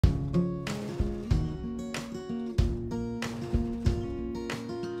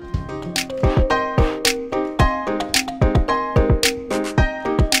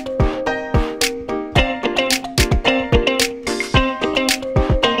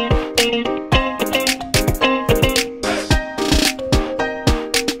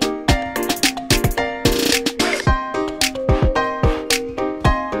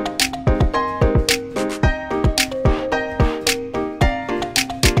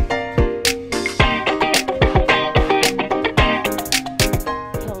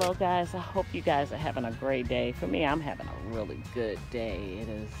hope you guys are having a great day. For me, I'm having a really good day. It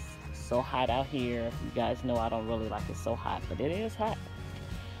is so hot out here. You guys know I don't really like it so hot, but it is hot.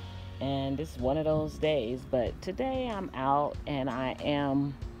 And it's one of those days. But today I'm out and I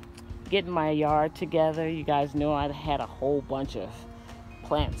am getting my yard together. You guys know I had a whole bunch of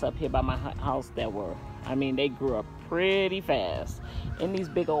plants up here by my house that were, they grew up pretty fast in these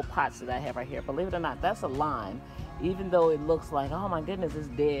big old pots that I have right here. Believe it or not, that's a lime. Even though it looks like, oh my goodness, it's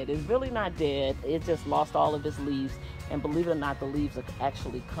dead. It's really not dead. It just lost all of its leaves. And believe it or not, the leaves are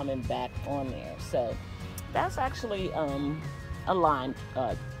actually coming back on there. So that's actually a lime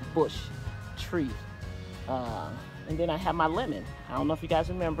bush tree. And then I have my lemon. I don't know if you guys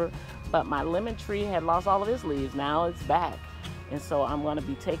remember, but my lemon tree had lost all of its leaves. Now it's back. And so I'm going to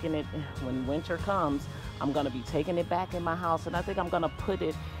be taking it, when winter comes, I'm going to be taking it back in my house. And I think I'm going to put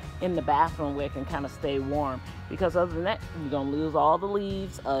it in the bathroom where it can kind of stay warm, because other than that, you're going to lose all the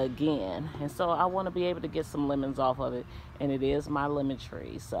leaves again. And so I want to be able to get some lemons off of it. And it is my lemon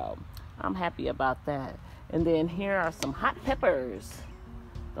tree. So I'm happy about that. And then here are some hot peppers.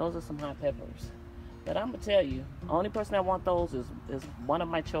 Those are some hot peppers. But I'm going to tell you, the only person that wants those is one of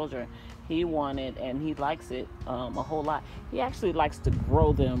my children. He wanted, and he likes it a whole lot. He actually likes to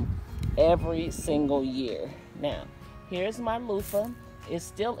grow them every single year. Now, here's my loofah. It's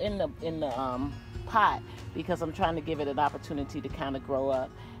still in the pot because I'm trying to give it an opportunity to kind of grow up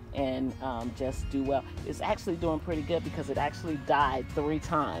and just do well. It's actually doing pretty good because it actually died 3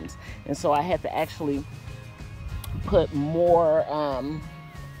 times. And so I had to actually put more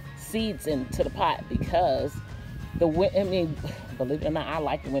seeds into the pot because believe it or not, I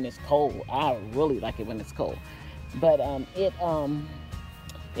like it when it's cold. I really like it when it's cold. But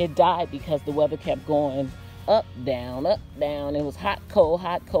it died because the weather kept going up, down, up, down. It was hot, cold,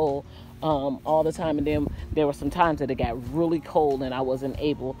 all the time. And then there were some times that it got really cold and I wasn't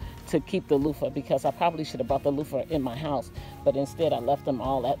able to keep the loofah, because I probably should have brought the loofah in my house, but instead I left them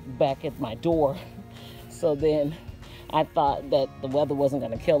all back at my door. So then I thought that the weather wasn't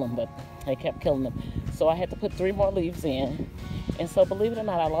going to kill them, but I kept killing them. So I had to put 3 more leaves in. And so believe it or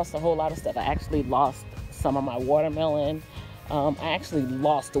not, I lost a whole lot of stuff. I actually lost some of my watermelon. I actually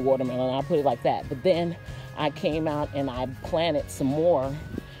lost the watermelon. I'll put it like that. But then I came out and I planted some more.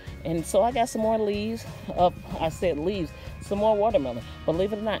 And so I got some more leaves some more watermelon.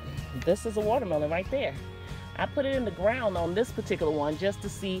 Believe it or not, this is a watermelon right there. I put it in the ground on this particular one just to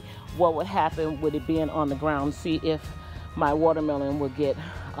see what would happen with it being on the ground. See if my watermelon would get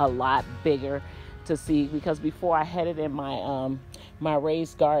a lot bigger, to see, because before I had it in my my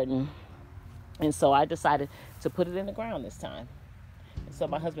raised garden. And so I decided to put it in the ground this time. And so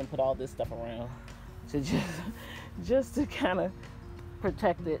my husband put all this stuff around to just to kind of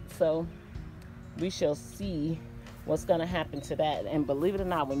protect it. So we shall see what's going to happen to that. And believe it or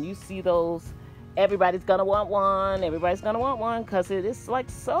not, when you see those, everybody's going to want one. Everybody's going to want one because it is like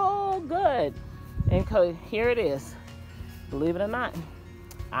so good. And here it is. Believe it or not,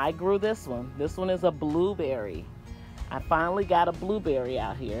 I grew this one. This one is a blueberry. I finally got a blueberry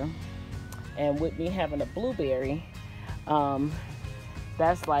out here. And with me having a blueberry,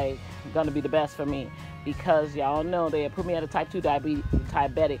 that's like going to be the best for me, because y'all know they put me at a type 2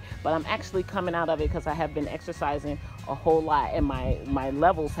 diabetic, but I'm actually coming out of it because I have been exercising a whole lot and my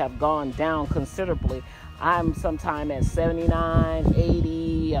levels have gone down considerably. I'm sometime at 79,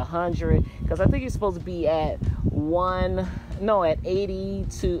 80, 100, because I think you're supposed to be at 80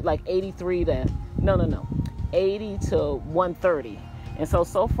 to like 83 to, 80 to 130. And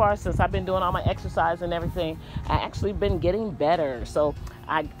so far, since I've been doing all my exercise and everything, I actually been getting better. So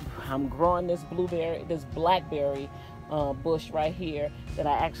I'm growing this blackberry bush right here that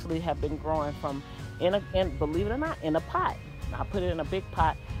I actually have been growing from, believe it or not, in a pot. I put it in a big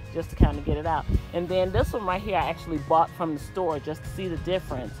pot just to kind of get it out. And then this one right here, I actually bought from the store just to see the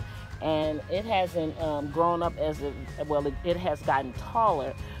difference. And it hasn't grown up it has gotten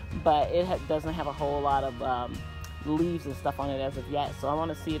taller, but it doesn't have a whole lot of leaves and stuff on it as of yet. So I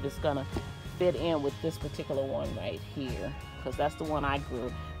want to see if it's gonna fit in with this particular one right here, because that's the one I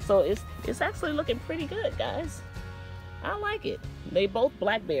grew. So it's actually looking pretty good, guys. I like it. They both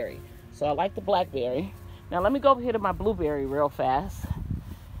blackberry, so I like the blackberry. Now let me go over here to my blueberry real fast.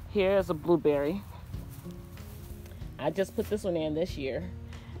 Here's a blueberry. I just put this one in this year.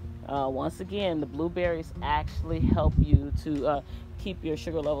 Once again, the blueberries actually help you to keep your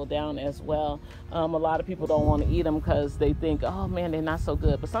sugar level down as well. A lot of people don't want to eat them because they think, oh man, they're not so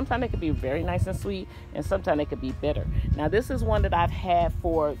good. But sometimes they can be very nice and sweet, and sometimes they can be bitter. Now this is one that I've had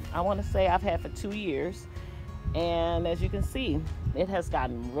for 2 years. And as you can see, it has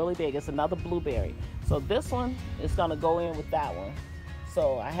gotten really big. It's another blueberry. So this one is going to go in with that one.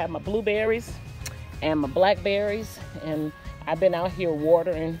 So I have my blueberries and my blackberries, and I've been out here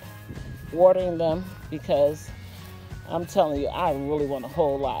watering them because I'm telling you, I really want a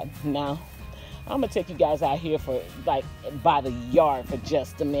whole lot. Now, I'm gonna take you guys out here for like by the yard for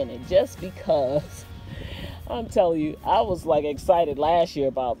just a minute, just because I'm telling you, I was like excited last year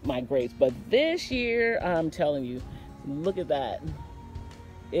about my grapes, but this year, I'm telling you, look at that.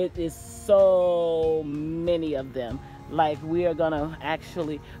 It is so many of them. Like, we are gonna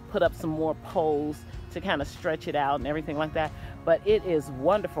actually put up some more poles to kind of stretch it out and everything like that. But it is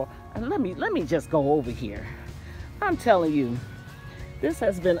wonderful. And let me just go over here. I'm telling you, this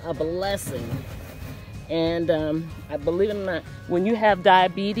has been a blessing. And I believe it or not, when you have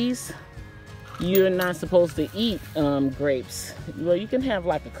diabetes, you're not supposed to eat grapes. Well, you can have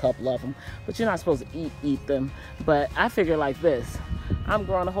like a couple of them, but you're not supposed to eat them. But I figure like this. I'm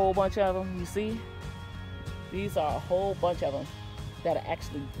growing a whole bunch of them. You see? These are a whole bunch of them that are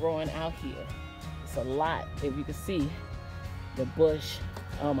actually growing out here. It's a lot. If you can see the bush.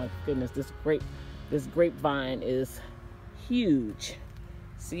 Oh my goodness, this grapevine is huge.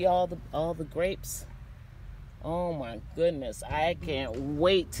 See all the grapes? Oh my goodness, I can't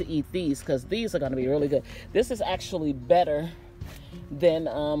wait to eat these because these are going to be really good. This is actually better than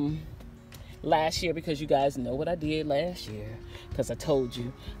last year, because you guys know what I did last year, because I told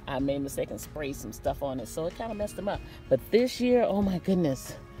you I made a mistake and sprayed some stuff on it, so it kind of messed them up. But this year, oh my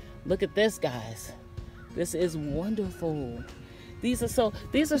goodness, look at this, guys. This is wonderful. These are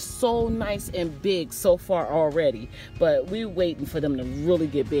so nice and big so far already, but we're waiting for them to really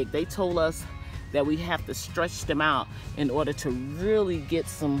get big. They told us that we have to stretch them out in order to really get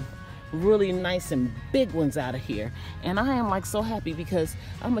some really nice and big ones out of here. And I am like so happy, because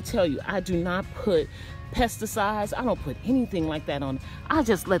I'm gonna tell you, I do not put pesticides. I don't put anything like that on. I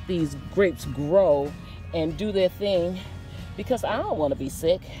just let these grapes grow and do their thing, because I don't want to be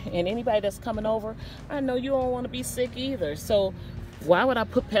sick. And anybody that's coming over, I know you don't want to be sick either. So why would I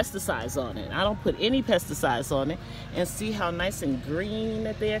put pesticides on it? I don't put any pesticides on it. And see how nice and green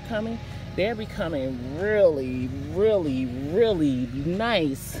that they're coming? They're becoming really, really, really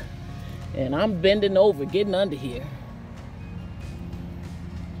nice. And I'm bending over, getting under here.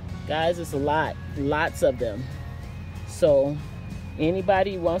 Guys, it's a lot, lots of them. So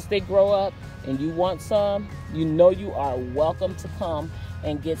anybody, once they grow up and you want some, you know you are welcome to come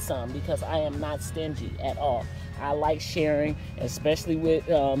and get some, because I am not stingy at all. I like sharing, especially with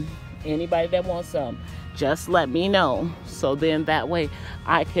anybody that wants some. Just let me know, so then that way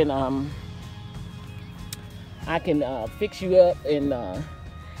I can fix you up,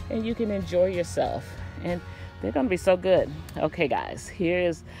 and you can enjoy yourself. And they're gonna be so good. Okay, guys,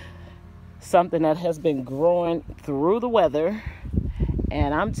 here's something that has been growing through the weather,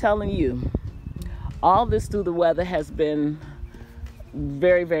 and I'm telling you, all this through the weather has been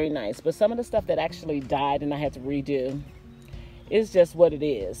very, very nice. But some of the stuff that actually died and I had to redo is just what it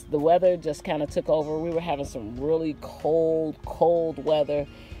is. The weather just kind of took over. We were having some really cold weather.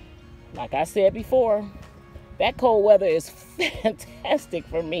 Like I said before, that cold weather is fantastic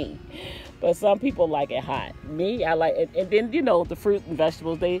for me. But some people like it hot. Me, I like it. And then, you know, the fruit and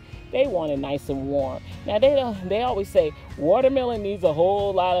vegetables, they want it nice and warm. Now, they always say watermelon needs a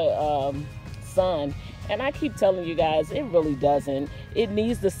whole lot of sun. And I keep telling you guys, it really doesn't. It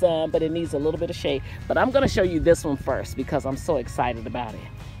needs the sun, but it needs a little bit of shade. But I'm going to show you this one first, because I'm so excited about it.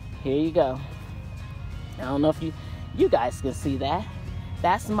 Here you go. I don't know if you guys can see that.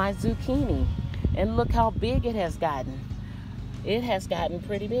 That's my zucchini. And look how big it has gotten. It has gotten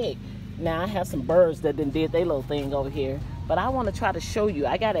pretty big. Now I have some birds that did their little thing over here, but I want to try to show you.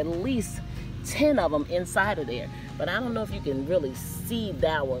 I got at least 10 of them inside of there, but I don't know if you can really see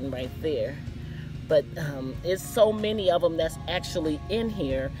that one right there. But it's so many of them that's actually in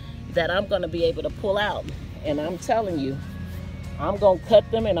here that I'm going to be able to pull out. And I'm telling you, I'm going to cut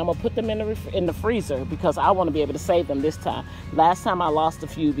them and I'm going to put them in the freezer, because I want to be able to save them this time. Last time I lost a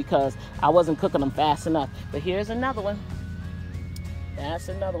few because I wasn't cooking them fast enough. But here's another one. That's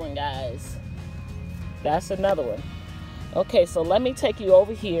another one, guys. That's another one. Okay, so let me take you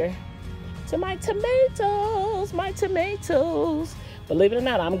over here to my tomatoes. My tomatoes. Believe it or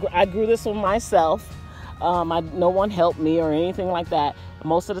not, I grew this one myself. No one helped me or anything like that.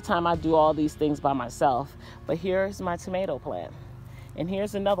 Most of the time I do all these things by myself. But here's my tomato plant. And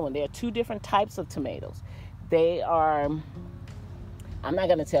here's another one. There are two different types of tomatoes. They are, I'm not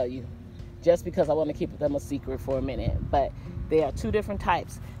going to tell you, just because I want to keep them a secret for a minute. But they are two different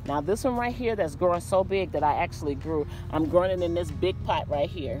types. Now this one right here that's growing so big that I actually grew, I'm growing it in this big pot right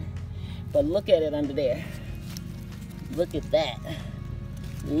here. But look at it under there. Look at that.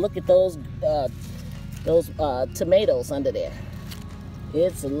 Look at those tomatoes under there.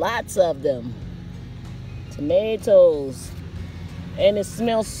 It's lots of them. Tomatoes. And it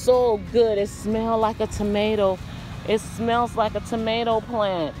smells so good. It smells like a tomato. It smells like a tomato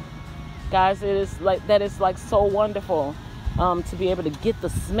plant. Guys, it is like that is like so wonderful to be able to get the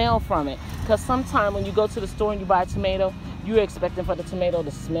smell from it. Because sometimes when you go to the store and you buy a tomato, you're expecting for the tomato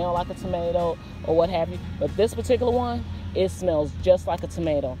to smell like a tomato or what have you. But this particular one, it smells just like a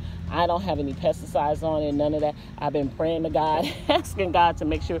tomato. I don't have any pesticides on it, none of that. I've been praying to God, asking God to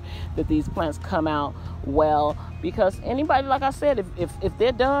make sure that these plants come out well. Because anybody, like I said, if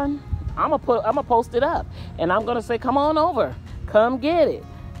they're done, I'm gonna post it up, and I'm gonna say, come on over, come get it,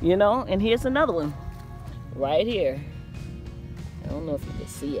 you know. And here's another one, right here. I don't know if you can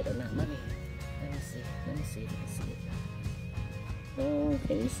see it or not. Let me see if you can see it. Oh,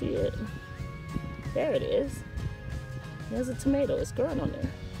 can you see it? There it is. There's a tomato. It's growing on there.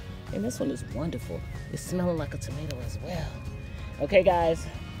 And this one is wonderful. It's smelling like a tomato as well. Okay, guys.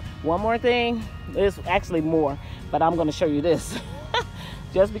 One more thing. There's actually more, but I'm going to show you this.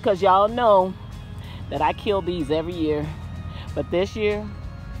 Just because y'all know that I kill bees every year. But this year,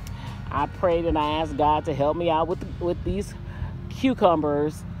 I prayed and I asked God to help me out with these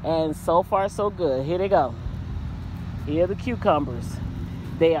cucumbers. And so far, so good. Here they go. Here are the cucumbers.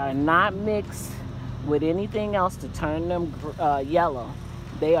 They are not mixed with anything else to turn them yellow.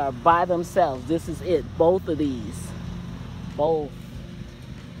 They are by themselves. This is it. Both of these. Both.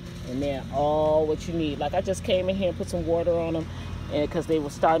 And they're all what you need. Like I just came in here and put some water on them because they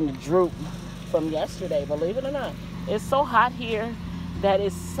were starting to droop from yesterday. Believe it or not. It's so hot here that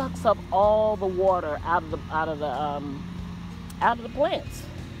it sucks up all the water out of the plants.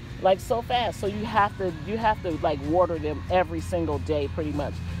 Like so fast. So you have to like water them every single day pretty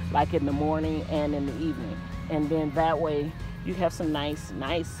much. Like in the morning and in the evening. And then that way you have some nice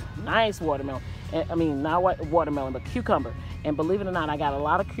watermelon. I mean, not watermelon, but cucumber. And believe it or not, I got a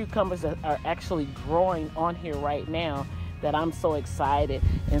lot of cucumbers that are actually growing on here right now that I'm so excited.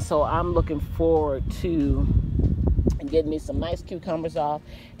 And so I'm looking forward to getting me some nice cucumbers off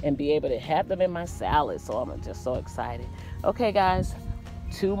and be able to have them in my salad. So I'm just so excited. Okay, guys,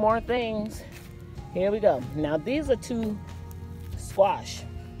 2 more things. Here we go. Now, these are 2 squash.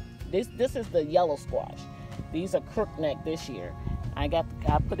 This is the yellow squash. These are crookneck this year. I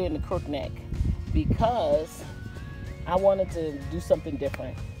put in the crookneck because I wanted to do something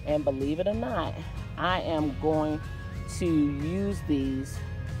different. And believe it or not, I am going to use these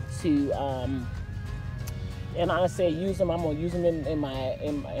to and I say use them. I'm gonna use them in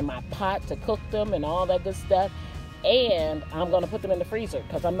my pot to cook them and all that good stuff. And I'm gonna put them in the freezer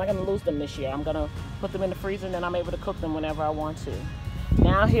because I'm not gonna lose them this year. I'm gonna put them in the freezer and then I'm able to cook them whenever I want to.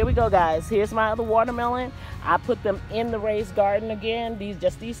 Now here we go, guys. Here's my other watermelon. I put them in the raised garden again. These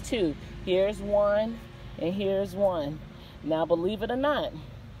 2. Here's one and here's one. Now believe it or not,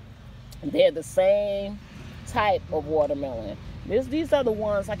 they're the same type of watermelon. These are the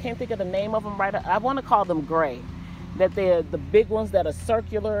ones, I can't think of the name of them right. I want to call them gray. That they're the big ones that are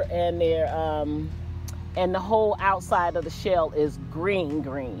circular and they're and the whole outside of the shell is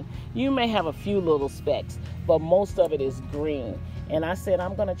green. You may have a few little specks, but most of it is green. And I said,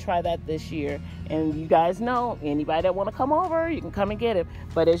 I'm going to try that this year. And you guys know, anybody that want to come over, you can come and get it.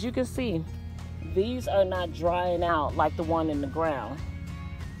 But as you can see, these are not drying out like the one in the ground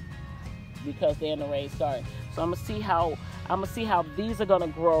because they're in the raised garden. So I'm going to see how these are going to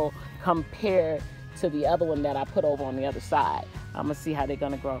grow compared to the other one that I put over on the other side. I'm going to see how they're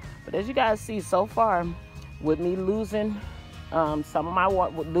going to grow. But as you guys see so far, with me losing my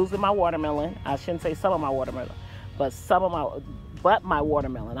watermelon, I shouldn't say some of my watermelon, but my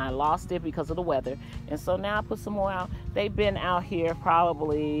watermelon. I lost it because of the weather. And so now I put some more out. They've been out here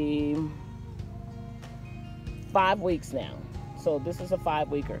probably 5 weeks now. So this is a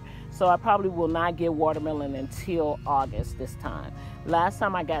 5-weeker. So I probably will not get watermelon until August this time. Last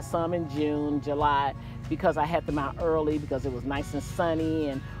time I got some in June, July, because I had them out early because it was nice and sunny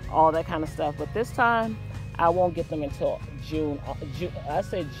and all that kind of stuff. But this time I won't get them until June. I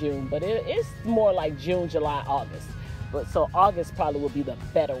said June, but it's more like June, July, August. But so August probably will be the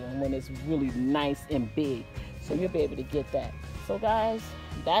better one when it's really nice and big. So you'll be able to get that. So guys,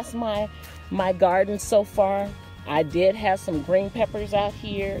 that's my garden so far. I did have some green peppers out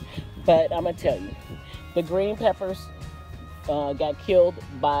here, but I'm gonna tell you, the green peppers got killed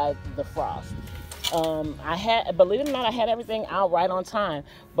by the frost. Believe it or not, I had everything out right on time,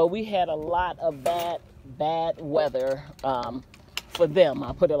 but we had a lot of bad weather for them.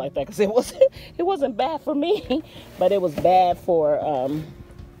 I'll put it like that because it wasn't bad for me, but it was bad for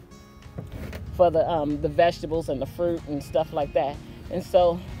the vegetables and the fruit and stuff like that. And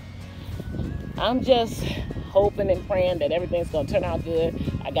so I'm just hoping and praying that everything's gonna turn out good.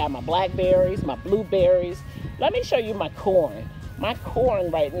 I got my blackberries, my blueberries. Let me show you my corn. My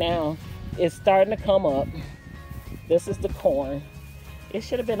corn right now is starting to come up. This is the corn. It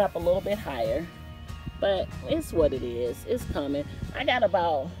should have been up a little bit higher, but it's what it is. It's coming. I got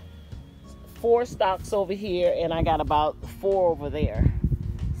about 4 stalks over here, and I got about 4 over there.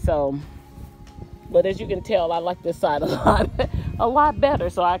 So, but as you can tell, I like this side a lot better.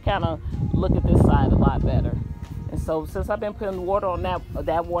 So I kind of look at this side a lot better. And so since I've been putting water on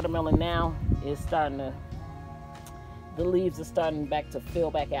that watermelon now, it's starting to, the leaves are starting back to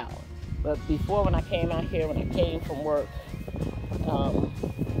fill back out. But before, when I came out here, when I came from work,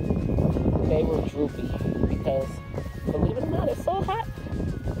 they were droopy because, believe it or not, it's so hot.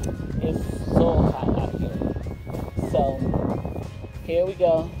 It's so hot out here. So here we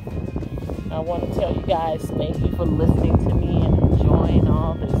go. I want to tell you guys, thank you for listening to me and enjoying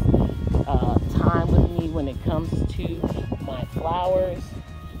all this time with me when it comes to my flowers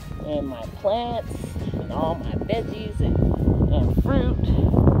and my plants and all my veggies and fruit.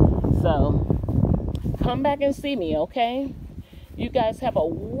 So come back and see me, okay? You guys have a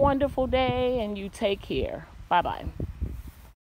wonderful day and you take care. Bye-bye.